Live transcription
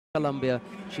Colombia,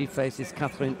 she faces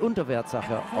Kathrin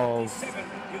Unterwurzacher of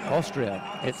Austria.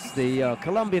 It's the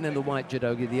Colombian in the white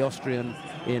judogi, the Austrian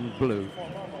in blue.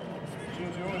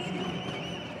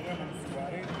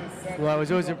 Well, I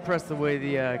was always impressed the way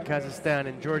the Kazakhstan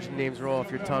and Georgian names roll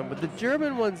off your tongue, but the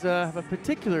German ones have a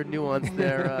particular nuance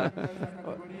there.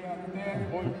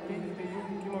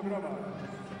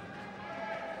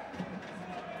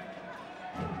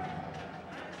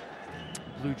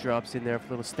 Blue drops in there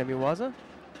for a little stemiwaza.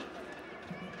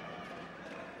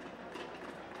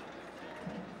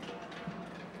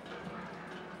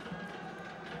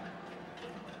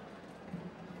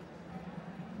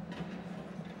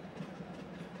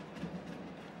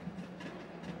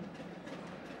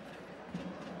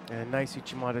 And a nice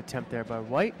Uchimata attempt there by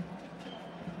White.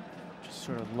 Just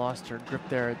sort of lost her grip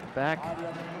there at the back.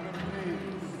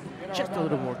 Just a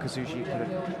little more Kazushi could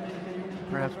have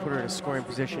perhaps put her in a scoring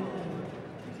position.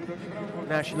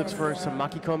 Now she looks for some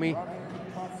Makikomi.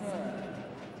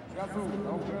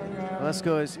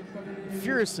 Velasco is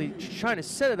furiously trying to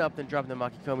set it up, then dropping the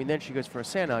Makikomi. Then she goes for a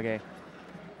Sanage.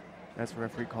 That's what the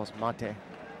referee calls mate.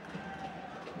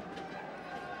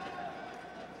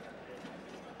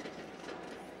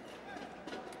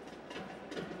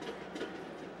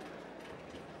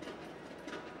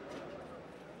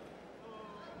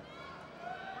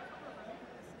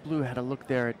 Blue had a look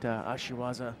there at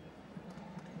Ashiwaza,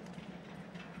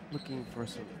 looking for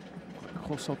some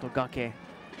Hosoto Gake.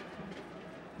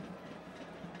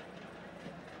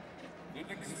 The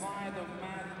next fight of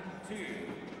man 2.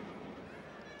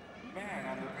 Man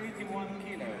under 81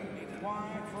 kilo in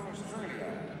white for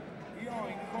Australia. You're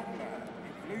in Copland,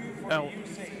 in blue for the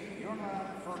USA.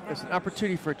 There's an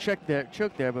opportunity for a choke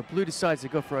there, but Blue decides to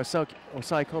go for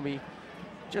Osai Komi.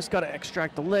 Just got to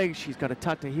extract the leg. She's got a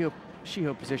Tate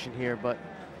Shiho position here, but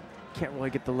can't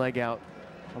really get the leg out.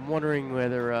 I'm wondering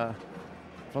whether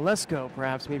Velasco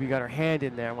perhaps maybe got her hand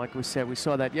in there. Like we said, we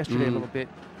saw that yesterday a little bit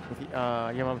with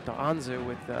Yamamoto Anzu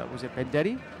with, was it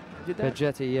Bendetti? Did that?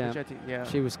 Begetti, yeah. Begetti, yeah.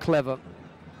 She was clever.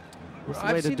 That's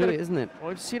the way to do it, isn't it? Well,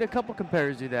 I've seen a couple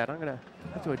competitors do that. I'm going to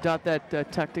have to adopt that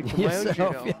tactic for my own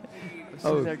judo. Yeah.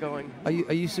 Oh, they're going. Are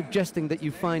you suggesting that you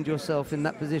find yourself in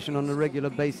that position on a regular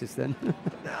basis then?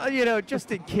 You know,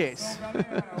 just in case.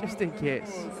 Just in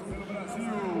case.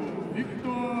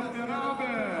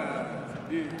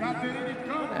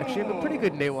 Actually, I have a pretty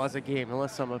good Newaza game,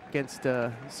 unless I'm up against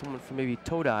someone from maybe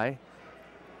Todai.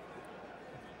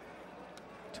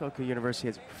 Tokyo University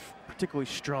has a particularly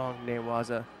strong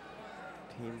Newaza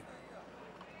team.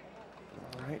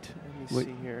 All right, let me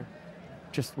see here.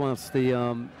 Just whilst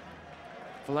the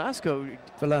Velasco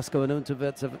and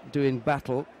Unterwurz are doing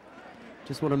battle,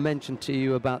 just want to mention to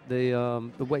you about the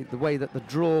way that the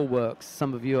draw works.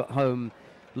 Some of you at home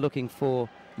looking for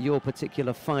your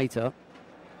particular fighter.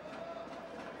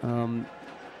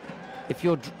 If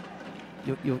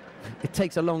it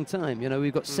takes a long time. You know,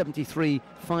 we've got 73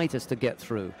 fighters to get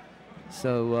through,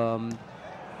 so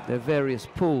there are various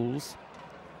pools.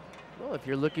 Well, if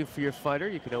you're looking for your fighter,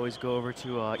 you can always go over to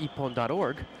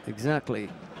ippon.org. Exactly.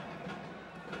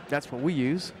 That's what we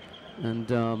use.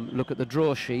 And look at the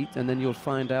draw sheet, and then you'll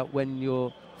find out when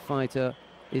your fighter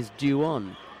is due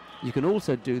on. You can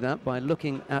also do that by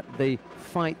looking at the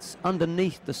fights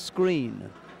underneath the screen,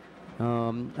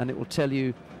 and it will tell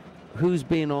you who's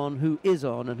been on, who is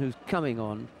on, and who's coming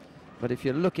on. But if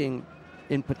you're looking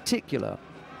in particular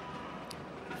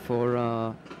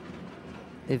for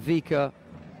Ivica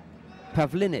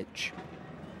Pavlinic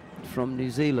from New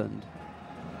Zealand,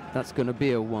 that's going to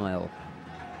be a while.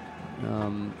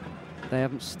 They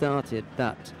haven't started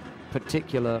that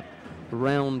particular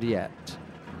round yet,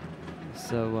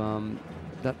 so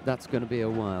that's going to be a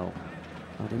while.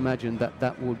 I'd imagine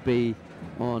that would be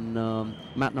on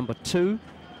mat number 2.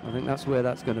 I think that's where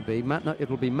that's going to be.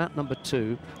 It'll be mat number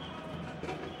 2.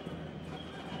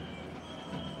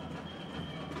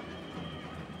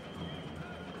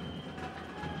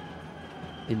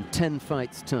 In 10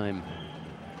 fights time.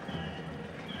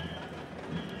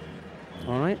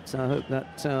 All right, so I hope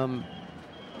that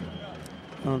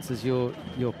answers your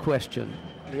question.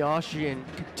 The Austrian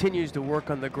continues to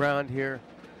work on the ground here.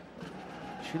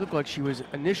 She looked like she was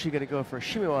initially going to go for a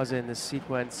shimiwaza in this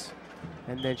sequence,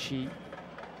 and then she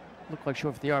looked like she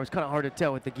went for the arm. It's kind of hard to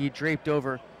tell with the gi draped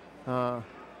over the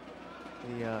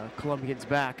Colombian's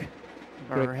back,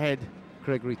 or her head.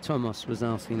 Gregory Thomas was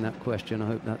asking that question. I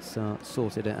hope that's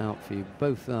sorted it out for you.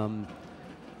 Both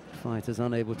fighters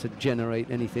unable to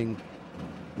generate anything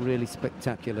really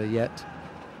spectacular yet,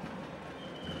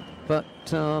 but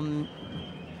I'm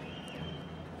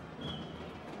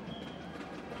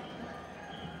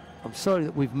I'm sorry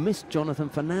that we've missed Jonathan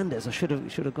Fernandez. I should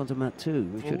have gone to mat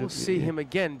 2. We'll see him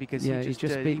again because he's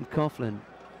just beaten Coughlin.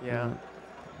 Yeah.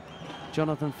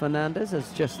 Jonathan Fernandez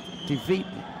has just defeated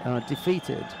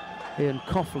Ian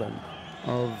Coughlin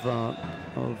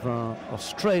of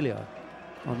Australia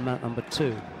on mat number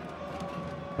 2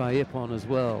 by Ippon as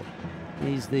well.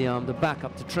 He's the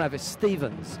backup to Travis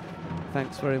Stevens.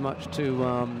 Thanks very much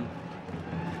to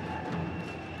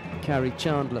Carrie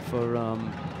Chandler for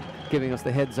giving us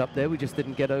the heads up there. We just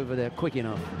didn't get over there quick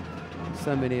enough.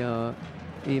 So many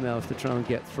emails to try and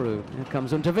get through. Here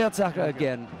comes Unterwurzacher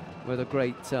again with a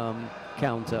great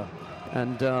counter.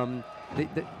 And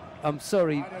I'm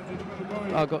sorry,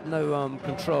 I got no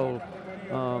control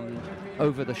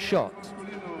over the shot.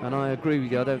 And I agree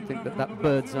with you. I don't think that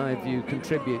bird's eye view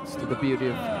contributes to the beauty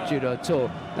of judo at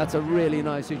all. That's a really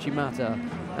nice uchimata,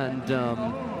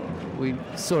 and we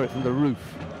saw it from the roof.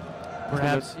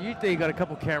 Perhaps you got a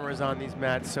couple cameras on these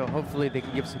mats, so hopefully they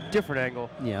can give us a different angle.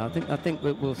 Yeah, I think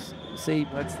we'll see.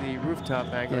 That's the rooftop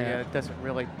angle. Yeah, it doesn't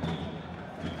really.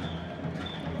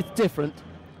 It's different.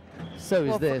 So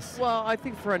is this. Well, I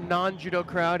think for a non-judo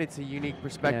crowd, it's a unique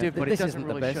perspective, but it doesn't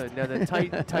really show. Now, the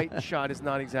tight shot is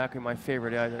not exactly my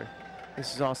favorite either.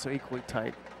 This is also equally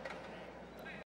tight.